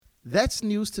That's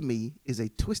News to Me is a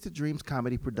Twisted Dreams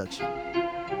comedy production.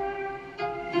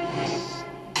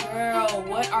 Girl,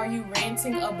 what are you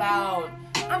ranting about?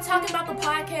 I'm talking about the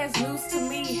podcast News to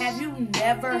Me. Have you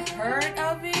never heard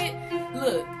of it?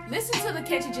 Look, listen to the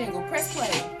catchy jingle. Press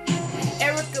play.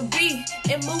 Erica B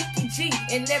and Mookie G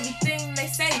and everything they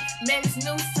say, man, it's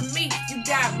news to me. You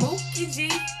got Mookie G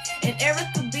and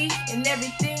Erica B and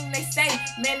everything they say,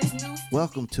 man, it's news to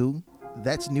Welcome to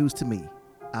That's News to Me.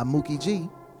 I'm Mookie G.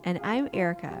 And I'm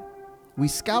Erica. We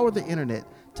scour the internet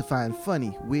to find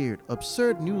funny, weird,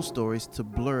 absurd news stories to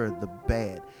blur the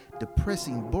bad,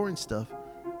 depressing, boring stuff,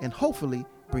 and hopefully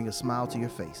bring a smile to your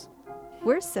face.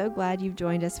 We're so glad you've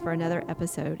joined us for another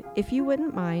episode. If you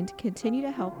wouldn't mind, continue to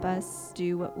help us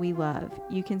do what we love.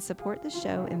 You can support the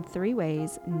show in 3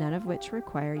 ways, none of which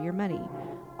require your money.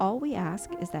 All we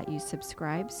ask is that you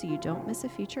subscribe so you don't miss a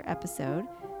future episode,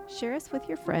 share us with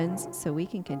your friends so we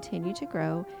can continue to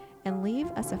grow, and leave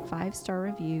us a 5-star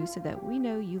review so that we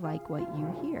know you like what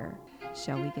you hear.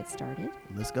 Shall we get started?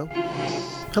 Let's go.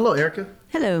 Hello, Erica.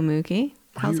 Hello, Mookie.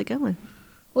 How's it going?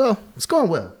 Well, it's going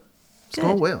well. It's Good.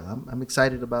 going well. I'm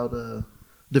excited about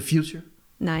the future.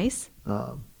 Nice.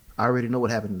 I already know what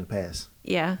happened in the past.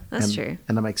 Yeah, that's true.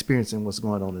 And I'm experiencing what's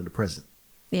going on in the present.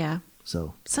 Yeah.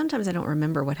 So Sometimes I don't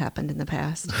remember what happened in the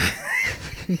past.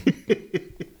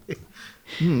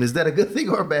 is that a good thing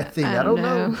or a bad thing? I don't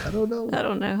know. I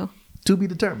don't know. To be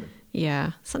determined.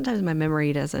 Yeah. Sometimes my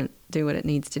memory doesn't do what it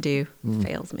needs to do.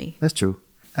 Fails me. That's true.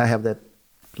 I have that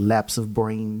lapse of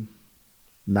brain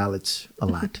knowledge a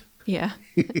lot. Yeah.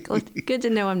 Good to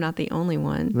know I'm not the only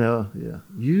one. No, yeah.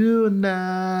 You're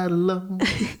not alone.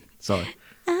 Sorry.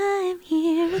 I'm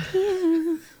here with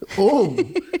you. Oh,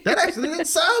 that actually didn't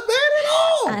sound bad at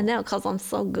all. I know, because I'm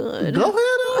so good. Go ahead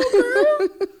on,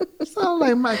 girl. Sound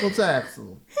like Michael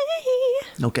Jackson.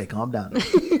 Okay, calm down.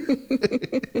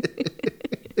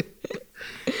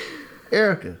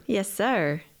 Erica, Yes,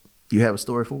 sir. you have a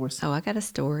story for us? Oh, I got a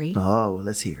story. Oh, well,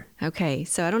 let's hear it. Okay,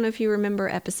 so I don't know if you remember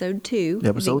episode 2.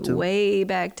 Episode I think 2. Way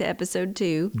back to episode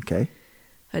 2. Okay.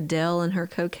 Adele and her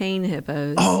cocaine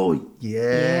hippos. Oh,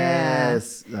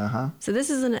 yes. Uh-huh. So this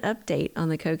is an update on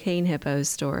the cocaine hippos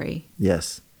story.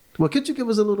 Yes. Well, could you give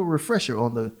us a little refresher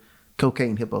on the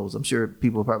cocaine hippos? I'm sure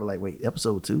people are probably like, wait,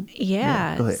 episode 2?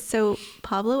 Yeah. Go ahead. So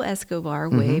Pablo Escobar,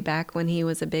 way back when he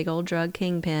was a big old drug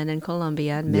kingpin in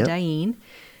Colombia, in Yep. Medellin,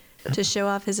 to show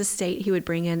off his estate, he would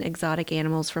bring in exotic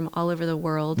animals from all over the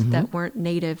world that weren't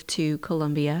native to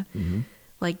Colombia,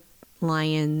 like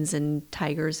lions and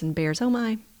tigers and bears. Oh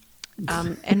my.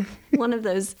 And one of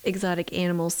those exotic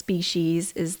animal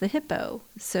species is the hippo.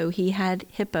 So he had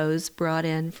hippos brought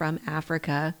in from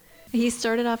Africa. He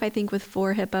started off, I think, with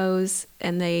 4 hippos,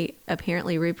 and they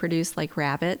apparently reproduced like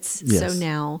rabbits. Yes. So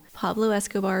now Pablo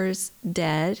Escobar's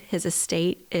dead. His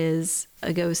estate is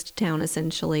a ghost town,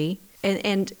 essentially.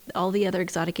 And all the other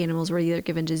exotic animals were either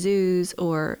given to zoos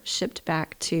or shipped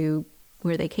back to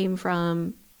where they came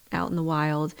from, out in the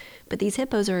wild. But these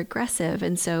hippos are aggressive,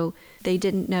 and so they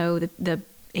didn't know the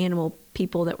animal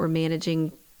people that were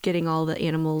managing getting all the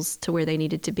animals to where they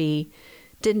needed to be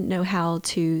didn't know how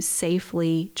to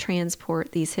safely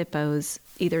transport these hippos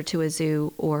either to a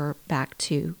zoo or back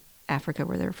to Africa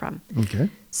where they're from. Okay.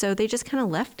 So they just kind of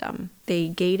left them. They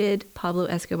gated Pablo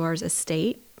Escobar's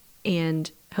estate and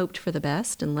hoped for the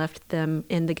best and left them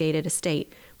in the gated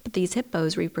estate. But these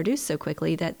hippos reproduced so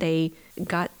quickly that they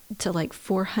got to like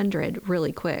 400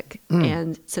 really quick.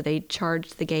 And so they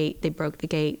charged the gate, they broke the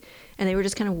gate, and they were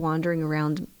just kind of wandering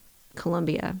around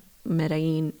Colombia,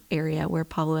 Medellin area where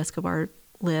Pablo Escobar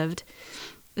lived.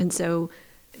 And so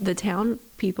the town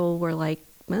people were like,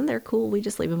 well, they're cool. We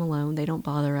just leave them alone. They don't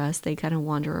bother us. They kind of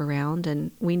wander around,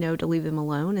 and we know to leave them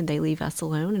alone, and they leave us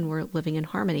alone, and we're living in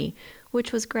harmony,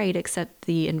 which was great, except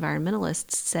the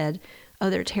environmentalists said, oh,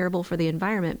 they're terrible for the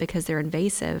environment because they're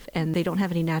invasive and they don't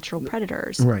have any natural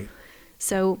predators. Right.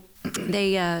 So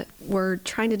they were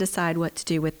trying to decide what to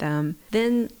do with them.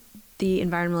 Then the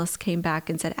environmentalists came back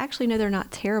and said, actually, no, they're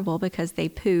not terrible because they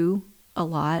poo a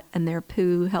lot, and their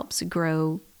poo helps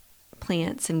grow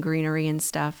plants and greenery and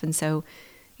stuff. And so,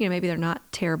 maybe they're not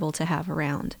terrible to have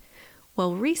around.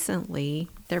 Well, recently,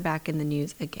 they're back in the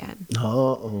news again.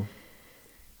 Uh-oh.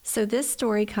 So this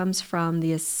story comes from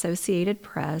the Associated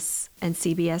Press and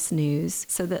CBS News.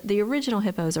 So the original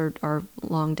hippos are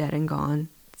long dead and gone.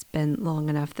 It's been long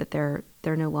enough that they're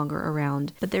no longer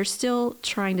around. But they're still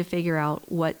trying to figure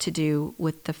out what to do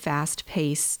with the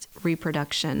fast-paced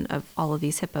reproduction of all of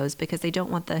these hippos, because they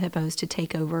don't want the hippos to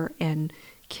take over and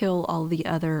kill all the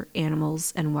other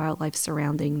animals and wildlife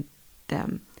surrounding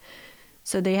them.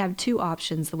 So they have two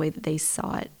options the way that they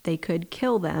saw it. They could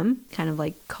kill them, kind of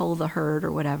like cull the herd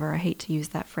or whatever. I hate to use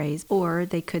that phrase. Or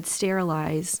they could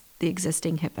sterilize the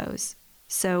existing hippos.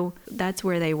 So that's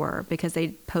where they were, because they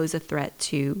pose a threat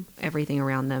to everything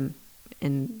around them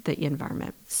in the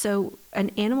environment. So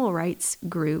an animal rights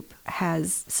group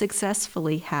has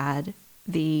successfully had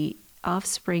the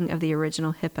offspring of the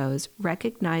original hippos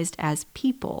recognized as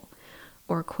people,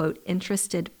 or quote,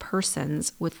 interested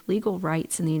persons with legal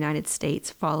rights in the United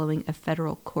States following a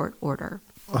federal court order.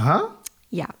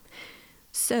 Yeah.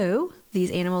 So these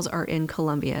animals are in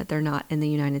Colombia. They're not in the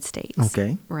United States.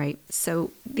 Okay. Right. So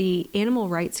the animal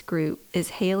rights group is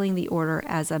hailing the order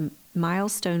as a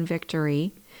milestone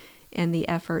victory in the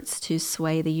efforts to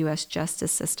sway the U.S.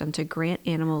 justice system to grant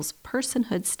animals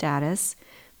personhood status,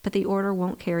 but the order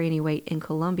won't carry any weight in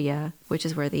Colombia, which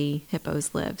is where the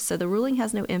hippos live. So the ruling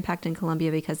has no impact in Colombia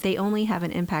because they only have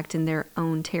an impact in their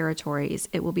own territories.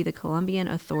 It will be the Colombian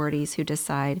authorities who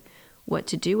decide what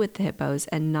to do with the hippos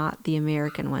and not the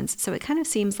American ones. So it kind of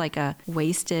seems like a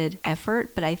wasted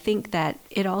effort, but I think that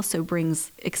it also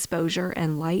brings exposure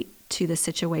and light to the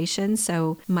situation.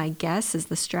 So my guess is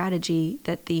the strategy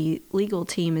that the legal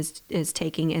team is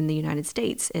taking in the United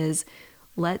States is,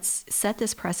 let's set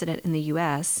this precedent in the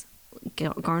U.S.,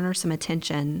 garner some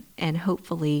attention, and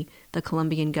hopefully the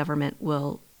Colombian government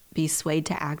will be swayed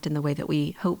to act in the way that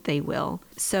we hope they will.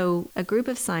 So a group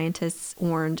of scientists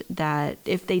warned that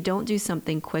if they don't do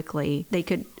something quickly, they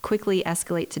could quickly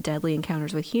escalate to deadly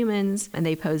encounters with humans, and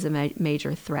they pose a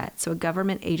major threat. So a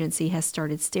government agency has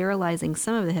started sterilizing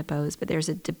some of the hippos, but there's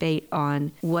a debate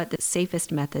on what the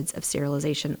safest methods of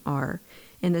sterilization are.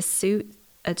 In the suit,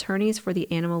 attorneys for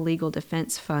the Animal Legal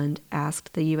Defense Fund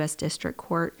asked the U.S. District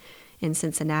Court in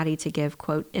Cincinnati to give,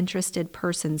 quote, interested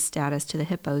person status to the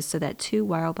hippos so that two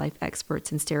wildlife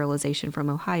experts in sterilization from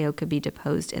Ohio could be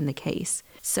deposed in the case.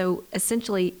 So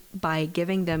essentially, by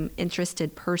giving them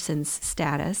interested persons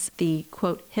status, the,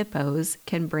 quote, hippos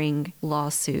can bring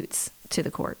lawsuits to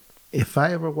the court. If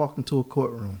I ever walk into a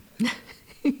courtroom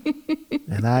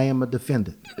and I am a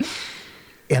defendant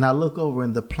and I look over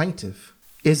and the plaintiff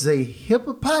is a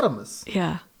hippopotamus,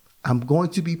 yeah, I'm going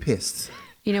to be pissed.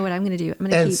 You know what I'm going to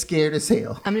do? Scared as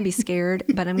hell. I'm going to be scared,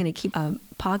 but I'm going to keep a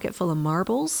pocket full of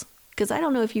marbles, because I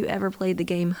don't know if you ever played the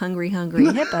game Hungry Hungry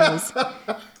Hippos.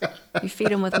 You feed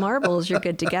them with marbles, you're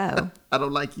good to go. I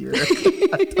don't like you.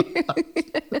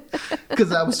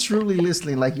 Because I was truly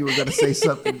listening like you were going to say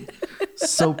something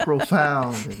so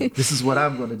profound. And this is what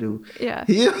I'm going to do. Yeah.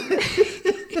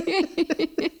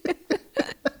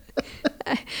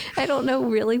 I don't know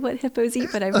really what hippos eat,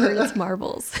 but I've heard it's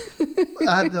marbles.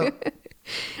 I don't.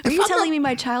 Are you telling me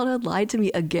my childhood lied to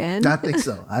me again? I think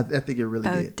so. I think it really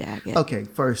did. Oh, dang it. Okay,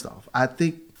 first off, I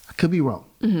think I could be wrong.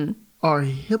 Mm-hmm. Are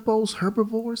hippos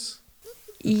herbivores?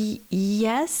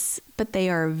 Yes, but they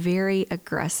are very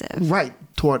aggressive. Right,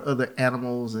 toward other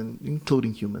animals and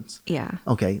including humans. Yeah.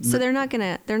 Okay. So they're not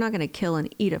gonna kill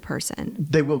and eat a person.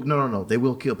 They will. No. They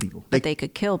will kill people. But they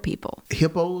could kill people.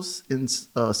 Hippos in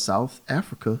South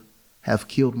Africa have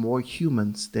killed more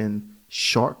humans than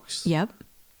sharks. Yep.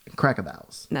 And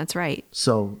crocodiles. That's right.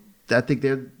 So I think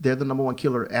they're the number one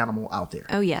killer animal out there.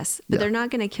 Oh yes, but they're not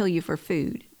going to kill you for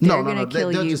food. They're going to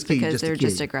kill you because they're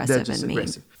just aggressive and mean.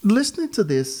 Listening to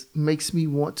this makes me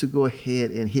want to go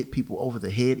ahead and hit people over the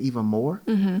head even more.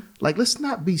 Mm-hmm. Like, let's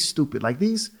not be stupid. Like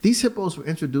these hippos were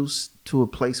introduced to a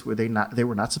place where they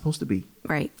were not supposed to be.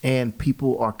 Right. And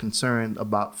people are concerned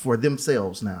about for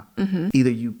themselves now. Mm-hmm.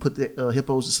 Either you put the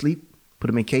hippos to sleep, put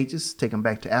them in cages, take them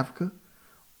back to Africa,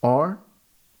 or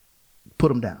put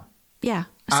them down. Yeah.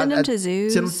 Send them to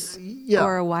zoos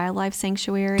or a wildlife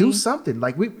sanctuary. Do something.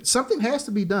 Like something has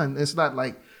to be done. It's not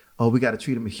like, oh, we got to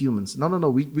treat them as humans. No.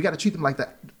 We got to treat them like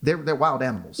that. They're wild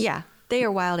animals. Yeah, they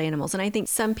are wild animals. And I think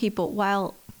some people,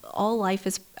 while all life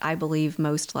is, I believe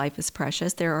most life is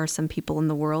precious, there are some people in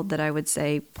the world that I would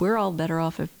say we're all better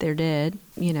off if they're dead,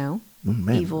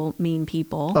 evil, mean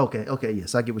people. Okay,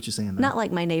 yes, I get what you're saying now. Not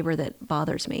like my neighbor that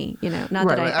bothers me, Not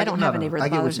that I don't have a neighbor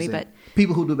that bothers me, but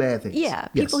people who do bad things. Yeah,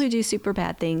 people who do super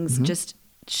bad things just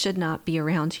should not be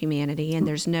around humanity, and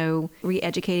there's no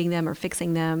re-educating them or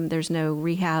fixing them. There's no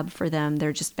rehab for them.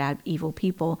 They're just bad, evil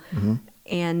people. Mm-hmm.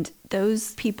 And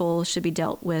those people should be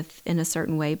dealt with in a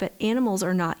certain way. But animals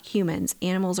are not humans.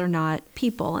 Animals are not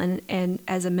people. And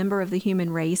as a member of the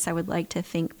human race, I would like to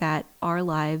think that our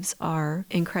lives are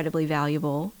incredibly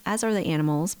valuable, as are the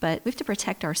animals. But we have to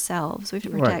protect ourselves. We have to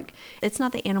protect. Right. It's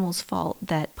not the animal's fault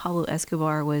that Pablo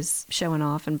Escobar was showing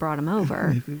off and brought them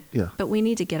over. Yeah. But we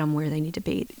need to get them where they need to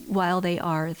be. While they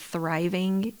are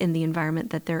thriving in the environment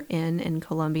that they're in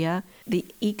Colombia, the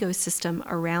ecosystem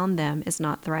around them is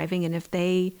not thriving. And if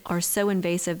they are are so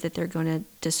invasive that they're going to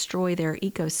destroy their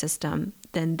ecosystem,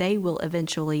 then they will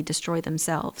eventually destroy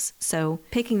themselves. So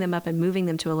picking them up and moving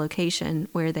them to a location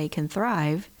where they can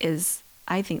thrive is,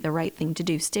 I think, the right thing to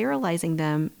do. Sterilizing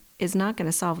them is not going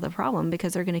to solve the problem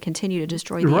because they're going to continue to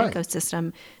destroy the Right.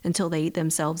 ecosystem until they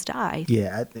themselves die.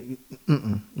 Yeah, I think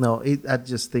no. I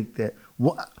just think that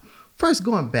first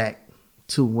going back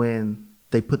to when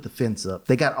they put the fence up,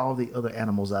 they got all the other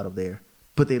animals out of there,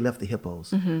 but they left the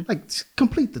hippos. Like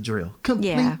complete the drill, complete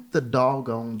Yeah. the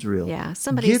doggone drill. Yeah,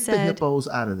 somebody get the said- hippos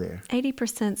out of there.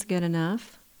 80%'s good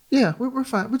enough. Yeah, we're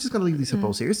fine. We're just gonna leave these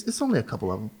hippos here. It's only a couple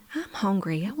of them. I'm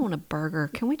hungry. I want a burger.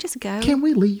 Can we just go? Can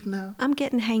we leave now? I'm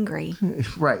getting hangry.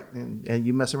 Right, and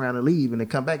you mess around and leave, and then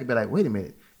come back and be like, wait a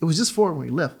minute, it was just 4 when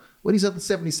we left. Where these other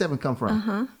 77 come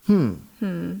from?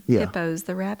 Yeah, Hippos,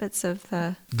 the rabbits of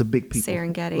the the big people.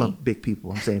 Serengeti. Well, big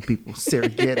people. I'm saying people.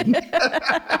 Serengeti.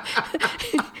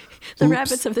 the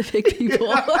rabbits of the big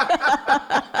people.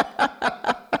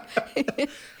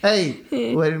 Hey,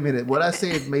 wait a minute. What I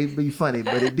said may be funny,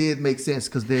 but it did make sense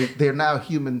because they're now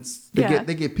humans. Yeah.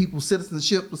 They get people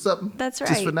citizenship or something. That's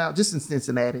Just for right. now, just in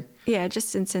Cincinnati, Yeah,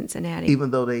 just in Cincinnati.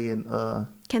 even though they in.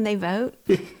 Can they vote?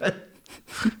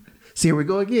 See, here we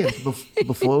go again.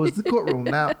 Before it was the courtroom.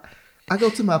 Now, I go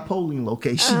to my polling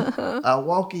location. I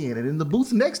walk in, and in the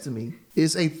booth next to me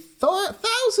is a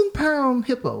 1,000-pound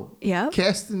hippo. Yep.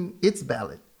 Casting its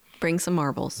ballot. Bring some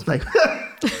marbles. Like,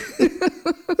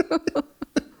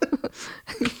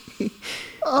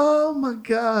 oh my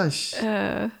gosh.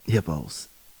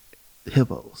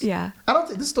 Hippos. Yeah. I don't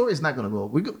think this story is not going to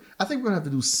go. I think we're going to have to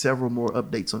do several more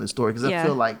updates on this story because Yeah. I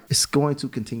feel like it's going to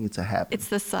continue to happen. It's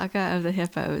the saga of the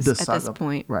hippos The at saga- this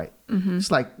point. Right.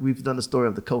 It's like we've done the story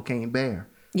of the cocaine bear.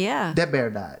 Yeah. That bear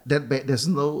died. That bear, there's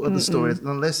no other story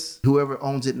unless whoever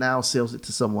owns it now sells it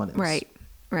to someone else.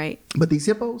 Right. But these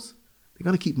hippos, they're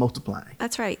going to keep multiplying.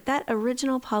 That's right. That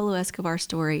original Pablo Escobar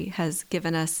story has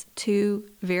given us two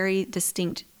very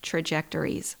distinct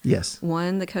trajectories. Yes.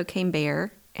 One, the cocaine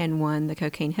bear, and one, the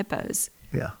cocaine hippos.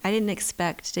 Yeah. I didn't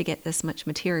expect to get this much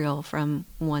material from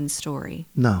one story.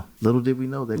 No. Little did we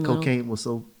know that Little. cocaine was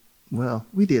so, well,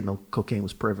 we did know cocaine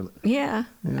was prevalent. Yeah.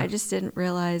 Yeah. I just didn't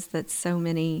realize that so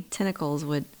many tentacles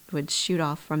would shoot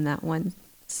off from that one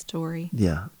story.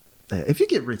 Yeah. If you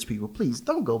get rich people, please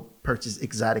don't go purchase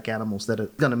exotic animals that are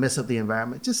going to mess up the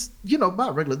environment. Just,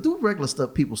 buy do regular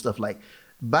stuff, people stuff like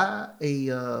buy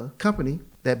a company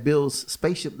that builds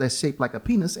spaceship that's shaped like a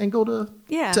penis and go to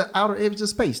outer edges of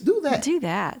space. Do that. Do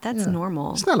that. That's Yeah.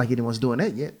 normal. It's not like anyone's doing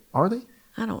that yet, are they?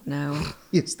 I don't know.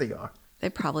 Yes, they are. They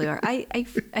probably are. I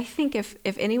think if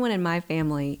anyone in my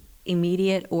family,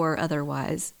 immediate or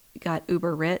otherwise, got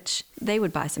uber rich, they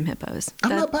would buy some hippos. I'm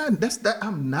not buying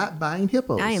I'm not buying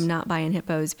hippos. I am not buying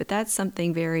hippos, but that's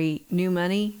something very new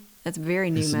money. That's very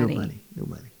new It's money. New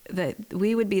money. That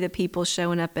we would be the people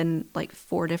showing up in like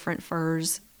 4 different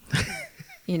furs,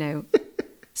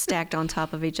 stacked on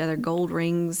top of each other, gold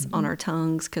rings on our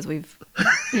tongues because we've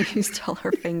used all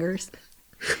our fingers.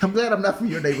 I'm glad I'm not from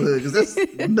your neighborhood because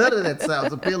none of that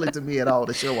sounds appealing to me at all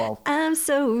to show off. I'm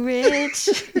so rich.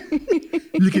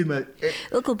 Look at my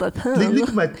Look at my look tongue.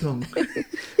 at my tongue.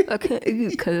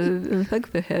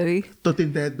 Don't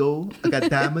think that though. I got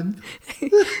diamond.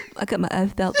 I got my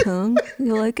Eiffel tongue.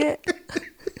 You like it?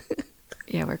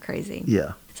 Yeah, we're crazy.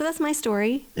 Yeah. So that's my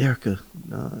story. Erica,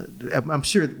 I'm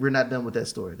sure we're not done with that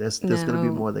story. There's going to be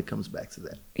No. more that comes back to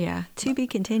that. Yeah, to be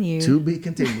continued. To be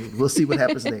continued. We'll see what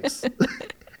happens next.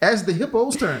 As the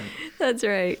hippos turn. That's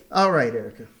right. All right,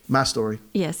 Erica. My story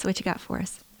Yes, what you got for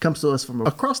us? comes to us from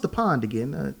across the pond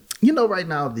again. Right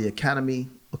now the economy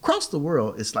across the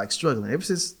world is like struggling. Ever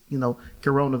since,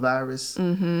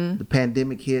 coronavirus, the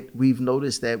pandemic hit, we've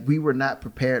noticed that we were not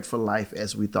prepared for life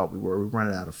as we thought we were. We're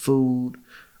running out of food.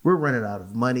 We're running out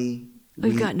of money.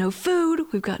 We've got no food.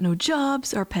 We've got no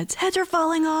jobs. Our pets' heads are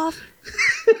falling off.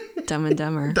 Dumb and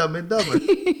Dumber. Dumb and Dumber.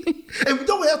 And we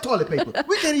don't have toilet paper.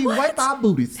 We can't even wipe our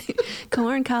booties.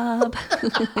 Corn cob.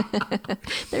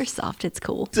 They're soft. It's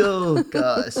cool. Oh,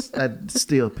 gosh. I'm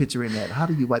still picturing that. How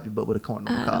do you wipe your butt with a corn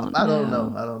on the cob? I don't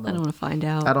know. I don't want to find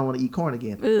out. I don't want to eat corn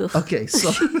again. Ugh. Okay,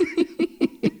 so.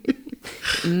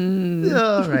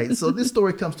 All right. So this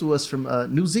story comes to us from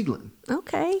New Zealand.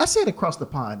 Okay. I said across the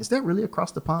pond. Is that really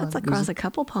across the pond? That's across a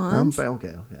couple ponds.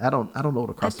 Okay. I don't know what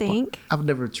across the think. pond. I've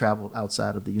never traveled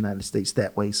outside of the United States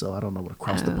that way, so I don't know what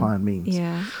across the pond means.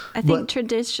 Yeah. I think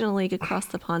traditionally across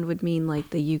the pond would mean like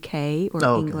the UK or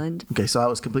Oh, okay. England. Okay, so I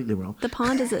was completely wrong. The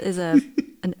pond is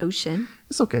an ocean.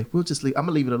 It's okay. We'll just leave. I'm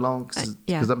gonna leave it alone because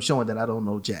yeah. I'm showing that I don't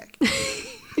know Jack.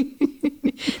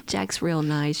 Jack's real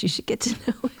nice. You should get to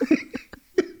know him.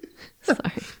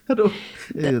 Sorry. I don't,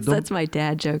 yeah, That's my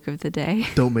dad joke of the day.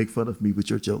 don't make fun of me with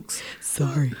your jokes.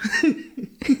 Sorry.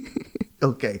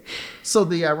 Okay. So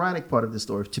the ironic part of the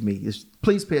story to me is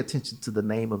please pay attention to the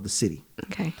name of the city.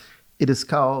 Okay. It is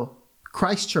called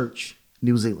Christchurch,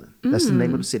 New Zealand. That's the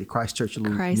name of the city, Christchurch, New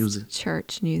Zealand.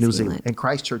 Christchurch, New Zealand. And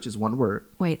Christchurch is one word.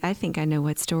 Wait, I think I know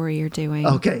what story you're doing.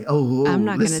 Okay. I'm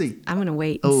not let's gonna. see. I'm gonna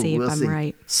wait and see if I'm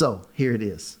right. So here it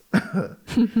is.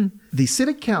 The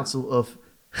City Council of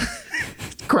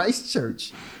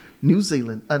Christchurch, New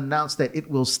Zealand, announced that it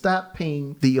will stop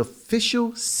paying the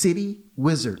official city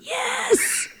wizard.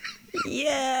 Yes.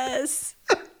 Yes.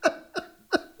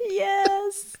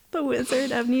 Yes. The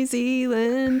Wizard of New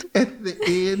Zealand. At the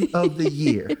end of the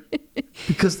year,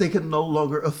 because they can no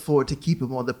longer afford to keep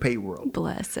him on the payroll.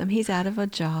 Bless him. He's out of a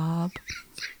job.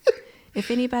 If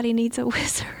anybody needs a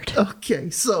wizard. Okay,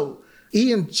 so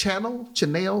Ian Channel,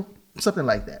 something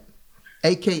like that,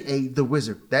 aka the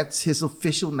Wizard. That's his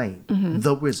official name,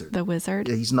 the Wizard. The Wizard.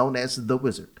 He's known as the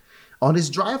Wizard. On his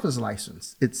driver's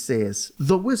license, it says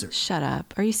the Wizard. Shut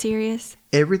up. Are you serious?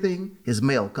 Everything, his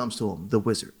mail comes to him, the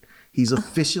Wizard. He's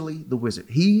officially the Wizard.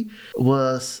 He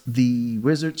was the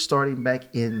Wizard starting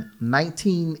back in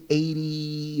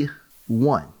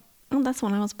 1981. Oh, that's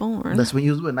when I was born. That's when he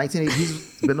was born. 1980.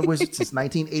 He's been a Wizard since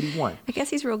 1981. I guess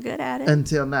he's real good at it.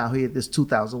 Until now, he had this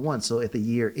 2001. So at the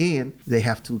year end, they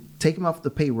have to take him off the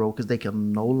payroll because they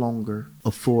can no longer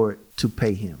afford to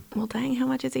pay him. Well, dang, how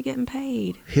much is he getting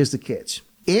paid? Here's the catch.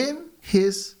 In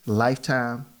his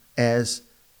lifetime as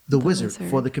the wizard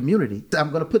for the community,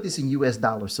 I'm going to put this in US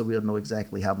dollars so we'll know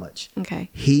exactly how much. Okay.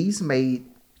 He's made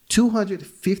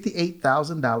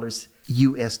 $258,000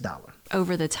 US dollar.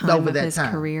 Over the time of his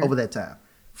career. Over that time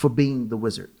for being the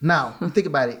wizard. Now, you think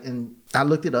about it, and I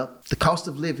looked it up. The cost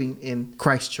of living in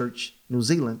Christchurch, New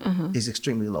Zealand is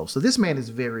extremely low. So this man is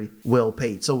very well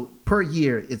paid. So per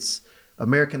year, it's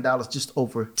American dollars just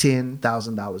over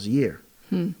 $10,000 a year.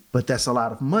 But that's a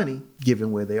lot of money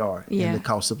given where they are in the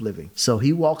cost of living. So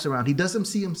he walks around. He doesn't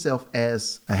see himself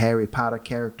as a Harry Potter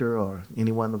character or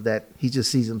anyone of that. He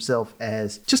just sees himself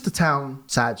as just a town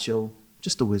sideshow,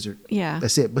 just a wizard. Yeah.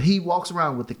 That's it. But he walks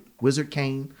around with the wizard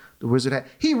cane, the wizard hat.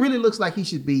 He really looks like he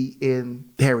should be in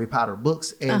Harry Potter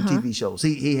books and TV shows.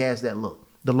 He has that look.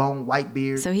 The long white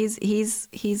beard. So he's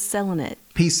selling it.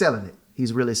 He's selling it.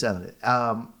 He's really selling it.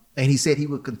 And he said he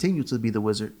would continue to be the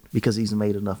wizard because he's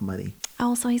made enough money.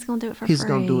 Oh, so he's going to do it for free. He's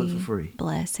going to do it for free.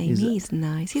 Bless him. He's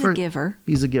nice. He's a giver.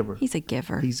 He's a giver. He's a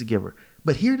giver. He's a giver.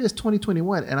 But here it is,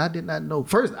 2021, and I did not know.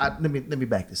 First, let me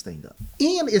back this thing up.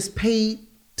 Ian is paid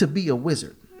to be a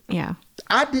wizard. Yeah.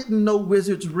 I didn't know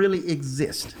wizards really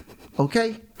exist.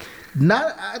 Okay?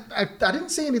 I didn't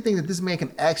say anything that this man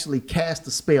can actually cast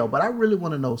a spell, but I really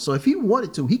want to know. So if he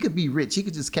wanted to, he could be rich. He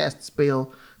could just cast a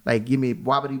spell, like give me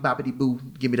wobbity boppity boo,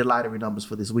 give me the lottery numbers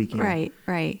for this weekend.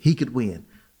 Right. He could win.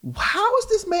 How is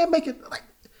this man making, like,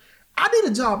 I need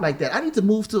a job like that. I need to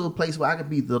move to a place where I can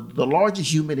be the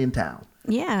largest human in town.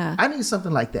 Yeah. I need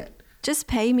something like that. Just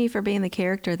pay me for being the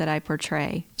character that I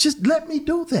portray. Just let me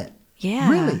do that.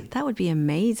 Yeah. Really? That would be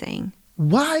amazing.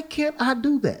 Why can't I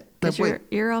do that? Because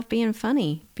you're off being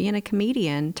funny, being a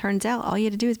comedian. Turns out all you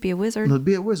had to do is be a wizard. No,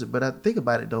 be a wizard. But I think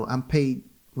about it, though. I'm paid,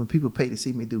 when people pay to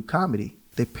see me do comedy,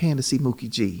 they're paying to see Mookie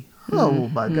G. Oh,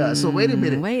 my God. So wait a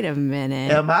minute. Wait a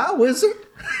minute. Am I a wizard?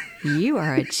 You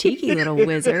are a cheeky little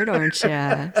wizard, aren't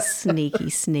you?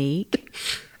 Sneaky sneak.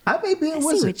 I may be a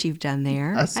wizard. I see what you've done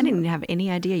there. I didn't have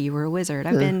any idea you were a wizard.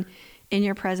 I've been in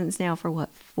your presence now for,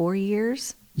 4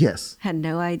 years? Yes. Had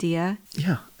no idea.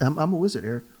 Yeah, I'm a wizard,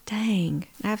 Eric. Dang.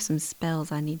 I have some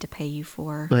spells I need to pay you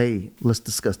for. Hey, let's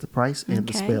discuss the price and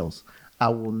the spells. I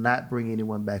will not bring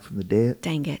anyone back from the dead.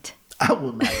 Dang it. I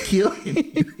will not kill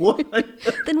anyone.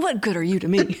 Then what good are you to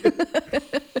me?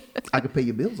 I can pay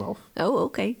your bills off. Oh,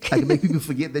 okay. I can make people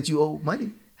forget that you owe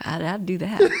money. I'd do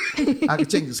that. I can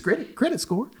change his credit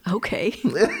score. Okay.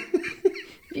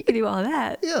 You can do all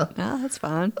that. Yeah. Oh, that's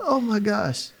fine. Oh, my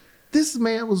gosh. This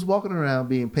man was walking around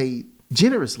being paid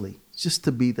generously just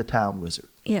to be the town wizard.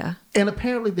 Yeah. And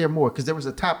apparently there are more, because there was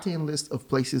a top 10 list of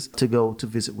places to go to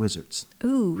visit wizards.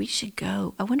 Ooh, we should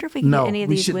go. I wonder if we can get any of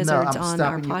these wizards on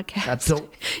our podcast. I don't.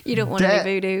 You don't want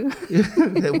any voodoo?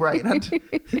 Right.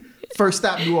 First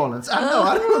stop, New Orleans. I know.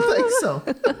 I don't think so.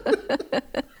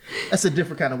 That's a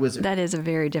different kind of wizard. That is a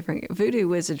very different. Voodoo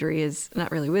wizardry is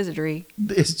not really wizardry.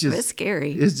 It's just. It's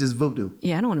scary. It's just voodoo.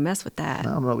 Yeah, I don't want to mess with that. I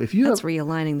don't know if you. That's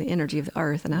realigning the energy of the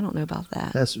earth, and I don't know about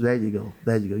that. There you go.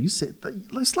 You said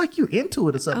it's like you're into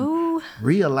it or something. Oh,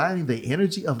 realigning the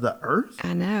energy of the earth.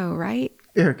 I know, right?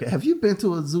 Erica, have you been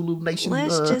to a Zulu Nation?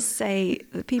 Let's just say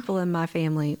the people in my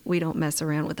family, we don't mess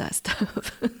around with that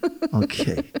stuff.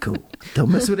 Okay, cool.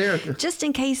 Don't mess with Erica. Just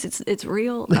in case it's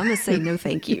real, I'm gonna say no,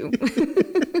 thank you.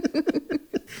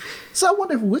 So I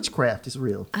wonder if witchcraft is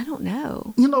real. I don't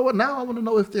know. You know what? Now I want to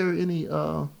know if there are any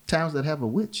towns that have a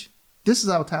witch. This is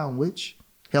our town witch,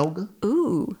 Helga.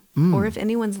 Ooh, or if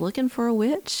anyone's looking for a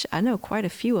witch, I know quite a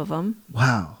few of them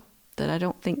Wow. that I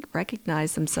don't think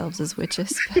recognize themselves as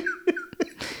witches.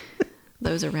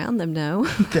 Those around them know.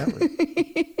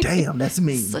 Damn, that's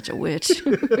mean. Such a witch.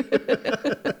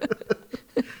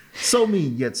 So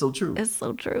mean, yet so true. It's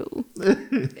so true.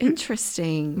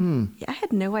 Interesting. Yeah, I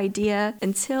had no idea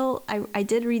until I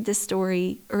did read this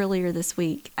story earlier this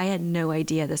week. I had no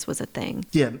idea this was a thing.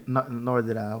 Yeah, nor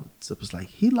did I. So it was like,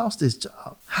 he lost his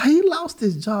job. He lost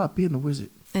his job being a wizard.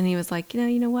 And he was like,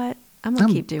 you know what? I'm going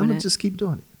to keep doing I'm it. going to just keep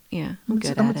doing it. Yeah, I'm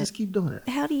good I'm at going it. to just keep doing it.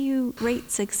 How do you rate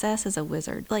success as a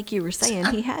wizard? Like you were saying,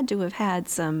 he had to have had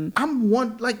some...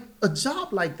 Like a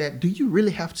job like that, do you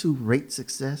really have to rate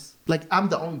success? Like, I'm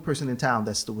the only person in town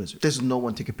that's the wizard. There's no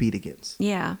one to compete against.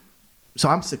 Yeah. So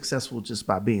I'm successful just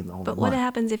by being the only But one. what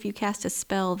happens if you cast a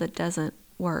spell that doesn't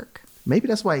work? Maybe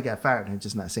that's why he got fired and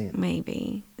just not saying it.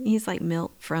 Maybe. He's like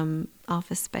Milt from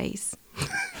Office Space.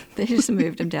 They just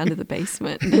moved him down to the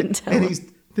basement and didn't tell And him. he's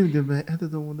thinking, man, I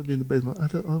don't want to be in the basement.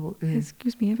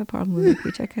 Excuse me, I have a problem with a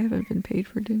paycheck I haven't been paid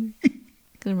for doing.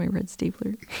 Because of my red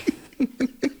stapler.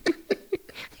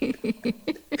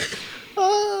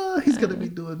 He's going to be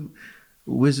doing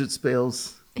wizard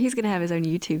spells. He's going to have his own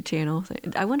YouTube channel.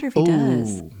 I wonder if he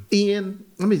does. Ian,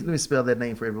 let me spell that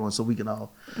name for everyone so we can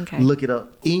all Okay. look it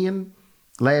up. Ian,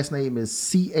 last name is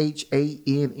Channell.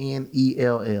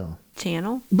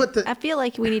 Channel? But I feel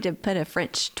like we need to put a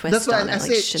French twist that's why on it, I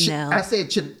like said Chanel. I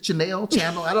said Chanel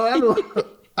channel.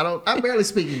 I barely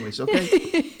speak English.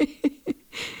 Okay.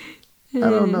 I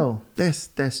don't know.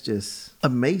 That's just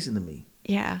amazing to me.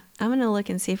 Yeah, I'm going to look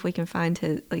and see if we can find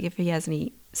his, like if he has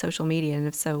any social media, and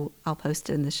if so, I'll post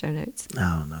it in the show notes.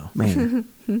 I don't know, man.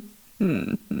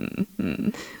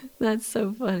 That's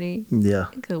so funny. Yeah.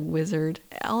 Like a wizard.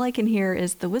 All I can hear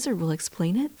is the wizard will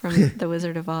explain it from The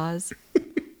Wizard of Oz.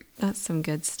 That's some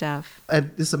good stuff.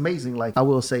 And it's amazing. Like, I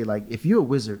will say, like, if you're a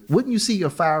wizard, wouldn't you see your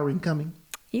firing coming?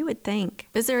 You would think.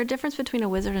 Is there a difference between a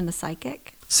wizard and a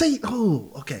psychic?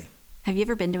 Okay. Have you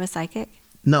ever been to a psychic?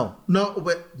 No,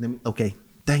 but okay.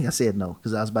 Dang, I said no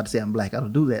because I was about to say I'm black. I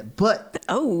don't do that. But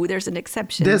Oh, there's an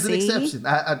exception. there's an see? exception.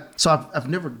 I've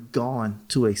never gone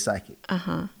to a psychic.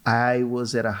 Uh-huh. I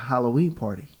was at a Halloween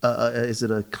party. Is it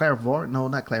a clairvoyant? No,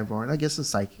 not clairvoyant. I guess a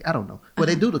psychic. I don't know. But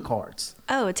they do the cards.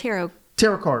 Oh, a tarot.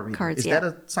 Tarot card reading. Cards, Is yeah.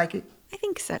 that a psychic? I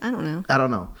think so. I don't know. I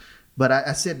don't know. But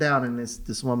I sat down and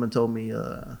this woman told me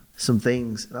some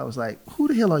things. And I was like, who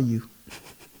the hell are you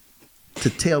to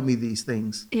tell me these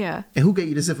things? Yeah. And who gave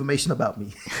you this information about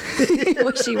me?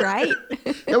 Was she right?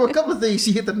 There were a couple of things.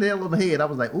 She hit the nail on the head. I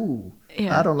was like, ooh,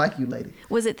 Yeah. I don't like you, lady.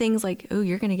 Was it things like, oh,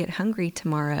 you're going to get hungry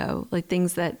tomorrow? Like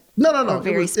things that No. were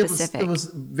very It specific. was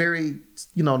very,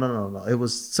 no. It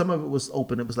was, some of it was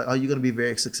open. It was like, oh, you're going to be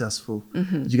very successful.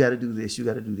 Mm-hmm. You got to do this. You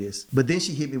got to do this. But then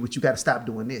she hit me with, you got to stop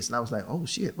doing this. And I was like, oh,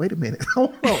 shit, wait a minute.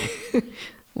 Hold on.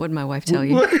 What did my wife tell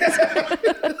you?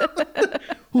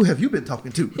 Who have you been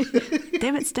talking to?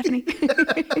 Damn it, Stephanie.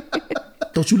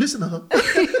 Don't you listen to her?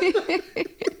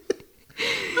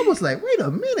 I was like, wait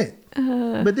a minute.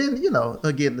 But then,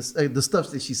 again, the stuff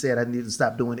that she said I need to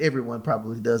stop doing, everyone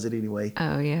probably does it anyway.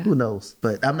 Oh, yeah. Who knows?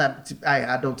 But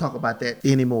I don't talk about that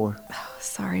anymore.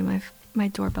 Sorry, my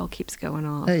doorbell keeps going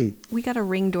off. Hey. We got a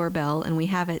Ring doorbell, and we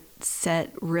have it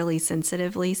set really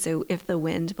sensitively. So if the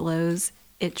wind blows,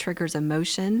 it triggers a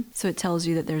motion. So it tells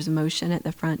you that there's motion at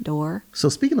the front door. So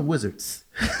speaking of wizards,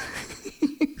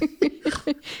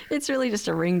 It's really just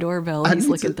a Ring doorbell he's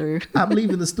looking through. I'm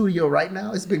leaving the studio right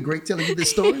now. It's been great telling you this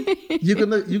story. You can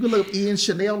look up Ian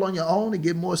Chanel on your own and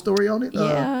get more story on it.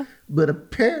 Yeah. But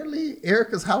apparently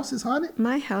Erica's house is haunted.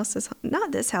 My house is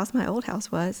not this house. My old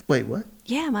house was. Wait, what?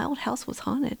 Yeah, my old house was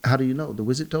haunted. How do you know? The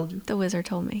wizard told you? The wizard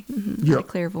told me. Mm-hmm. Yeah. Not a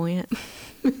clairvoyant.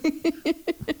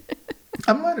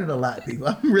 I'm learning a lot, people.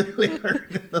 I'm really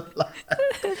learning a lot.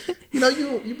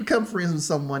 You become friends with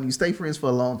someone. You stay friends for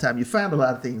a long time. You find a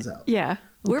lot of things out. Yeah.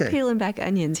 We're Okay. peeling back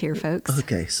onions here, folks.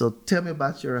 Okay, so tell me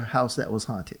about your house that was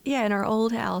haunted. Yeah, in our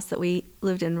old house that we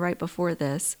lived in right before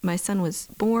this, my son was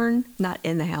born, not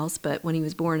in the house, but when he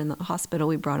was born in the hospital,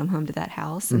 we brought him home to that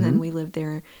house. And then we lived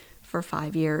there for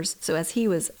 5 years. So as he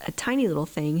was a tiny little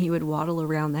thing, he would waddle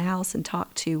around the house and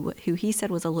talk to who he said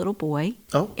was a little boy.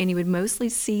 Oh. And he would mostly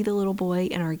see the little boy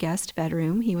in our guest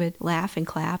bedroom. He would laugh and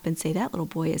clap and say, "That little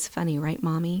boy is funny, right,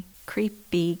 Mommy?"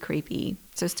 Creepy, creepy.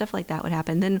 So stuff like that would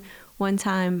happen. Then One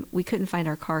time we couldn't find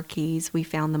our car keys. We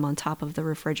found them on top of the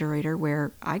refrigerator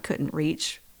where I couldn't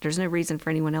reach. There's no reason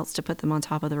for anyone else to put them on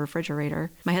top of the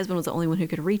refrigerator. My husband was the only one who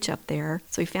could reach up there.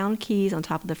 So we found keys on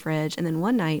top of the fridge. And then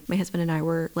one night, my husband and I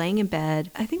were laying in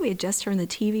bed. I think we had just turned the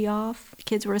TV off. The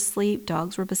kids were asleep.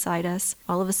 Dogs were beside us.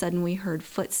 All of a sudden, we heard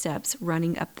footsteps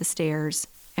running up the stairs.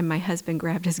 And my husband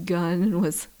grabbed his gun and it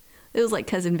was like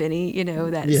Cousin Vinny, you know,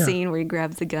 that scene where he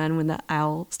grabs the gun when the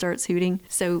owl starts hooting.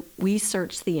 So we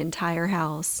searched the entire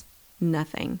house.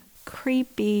 Nothing.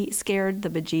 Creepy, scared the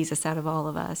bejesus out of all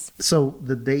of us. So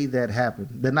the night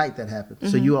that happened,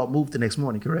 so you all moved the next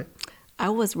morning, correct? I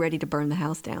was ready to burn the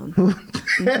house down.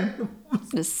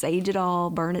 Just sage it all,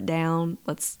 burn it down.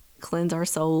 Let's cleanse our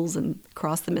souls and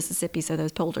cross the Mississippi so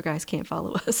those poltergeists can't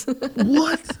follow us.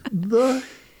 What the?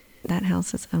 That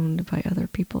house is owned by other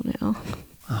people now.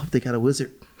 I hope they got a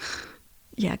wizard.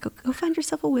 Yeah, go find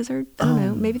yourself a wizard. I don't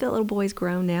know. Maybe that little boy's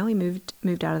grown now. He moved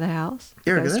out of the house.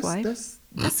 Erica,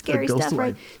 That's scary stuff,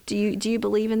 right? Do you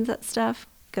believe in that stuff?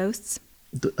 Ghosts?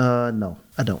 No,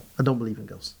 I don't. I don't believe in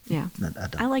ghosts. Yeah. No, I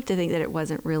don't. I like to think that it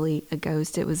wasn't really a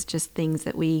ghost. It was just things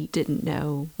that we didn't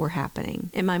know were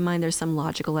happening. In my mind, there's some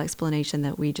logical explanation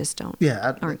that we just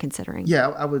aren't considering. Yeah,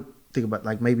 I would think about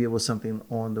like maybe it was something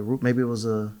on the roof. Maybe it was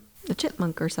a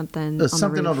chipmunk or something.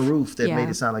 Something on the roof that made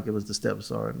it sound like it was the steps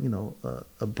or,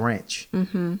 a branch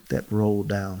that rolled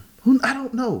down. I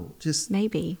don't know. Just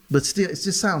maybe. But still, it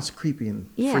just sounds creepy and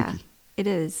freaky. It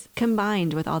is.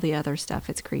 Combined with all the other stuff,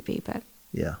 it's creepy, but...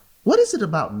 Yeah. What is it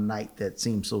about night that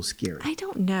seems so scary? I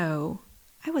don't know.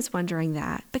 I was wondering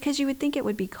that because you would think it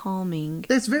would be calming.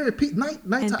 It's very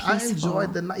nighttime. I enjoy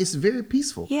the night. It's very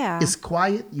peaceful. Yeah. It's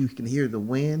quiet. You can hear the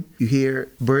wind. You hear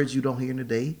birds you don't hear in the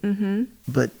day. Mm-hmm.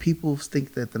 But people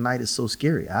think that the night is so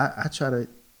scary. I try to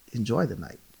enjoy the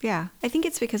night. Yeah. I think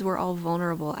it's because we're all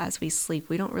vulnerable as we sleep.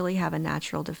 We don't really have a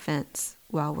natural defense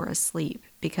while we're asleep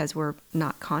because we're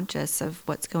not conscious of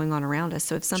what's going on around us.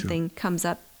 So if something comes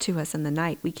up to us in the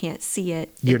night, we can't see it.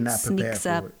 You're it not prepared sneaks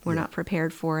up. for it. We're not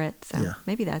prepared for it. So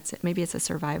maybe that's it. Maybe it's a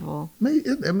survival.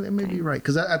 It may be right.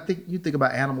 Because I think you think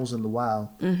about animals in the wild.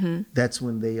 Mm-hmm. That's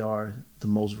when they are the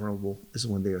most vulnerable, is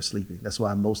when they are sleeping. That's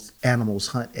why most animals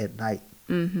hunt at night.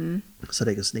 Mm-hmm. So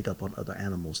they can sneak up on other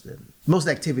animals. Most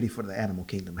activity for the animal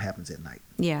kingdom happens at night.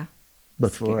 Yeah.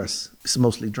 But for us, it's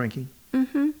mostly drinking.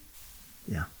 Mm-hmm.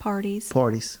 Yeah. Parties.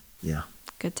 Yeah.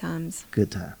 Good times.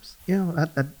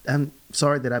 I'm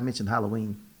sorry that I mentioned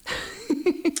Halloween.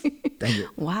 Dang it.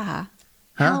 Why?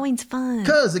 Huh? Halloween's fun.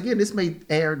 Because, again, this may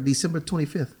air December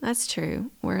 25th. That's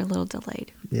true. We're a little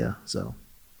delayed. Yeah, so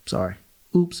sorry.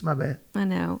 Oops, my bad. I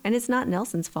know. And it's not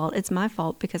Nelson's fault. It's my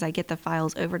fault because I get the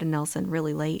files over to Nelson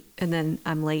really late. And then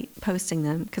I'm late posting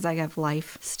them because I have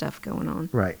life stuff going on.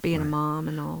 Right. Being a mom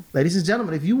and all. Ladies and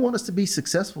gentlemen, if you want us to be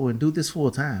successful and do this full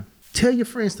time, tell your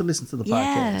friends to listen to the podcast.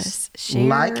 Yes. Share.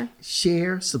 Like,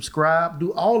 share, subscribe,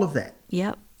 do all we that.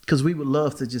 Yep. Because we would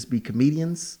love to just be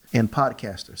comedians and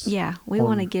podcasters. Yeah, we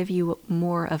want to give you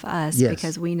more of us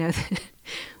because we know that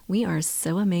we are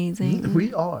so amazing.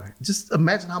 We are. Just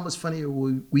imagine how much funnier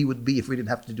we would be if we didn't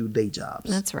have to do day jobs.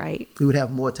 That's right. We would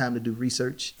have more time to do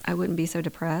research. I wouldn't be so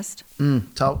depressed.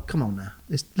 Come on now.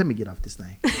 Let me get off this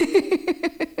thing.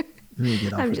 Let me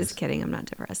get off I'm just kidding. I'm not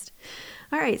depressed.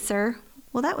 All right, sir.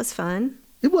 Well, that was fun.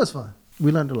 It was fun.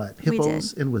 We learned a lot.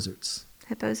 Hippos and wizards.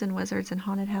 Hippos and wizards and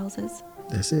haunted houses.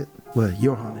 That's it. Well,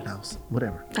 your haunted house.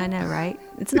 Whatever. I know, right?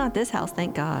 It's not this house,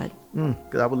 thank God.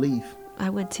 Because I would leave. I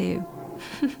would too.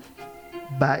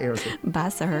 Bye, Erica. Bye,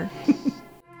 sir.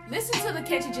 Listen to the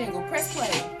catchy jingle. Press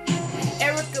play.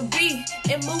 Erica B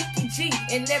and Mookie G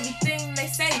and everything they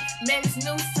say, man, it's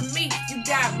news to me. You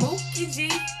got Mookie G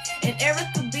and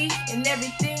Erica B and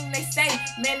everything they say,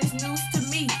 man, it's news to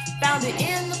me. Found it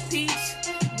in the peach.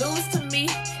 News to me.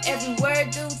 Every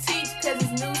word do teach, cause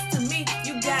it's news to me.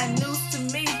 You got news to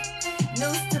me.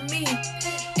 News to me.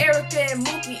 Erica and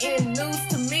Mookie and news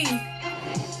to me.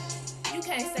 You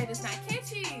can't say this not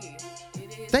catchy.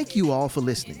 Thank you all for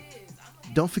listening.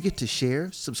 Don't forget to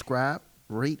share, subscribe,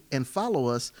 rate, and follow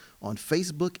us on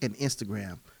Facebook and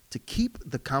Instagram to keep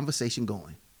the conversation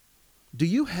going. Do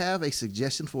you have a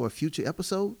suggestion for a future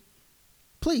episode?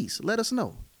 Please let us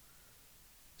know.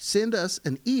 Send us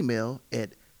an email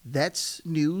at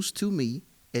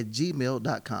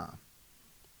thatsnewstome@gmail.com.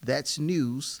 That's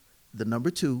news,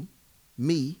 2,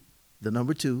 me,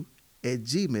 2,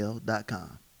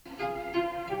 @gmail.com.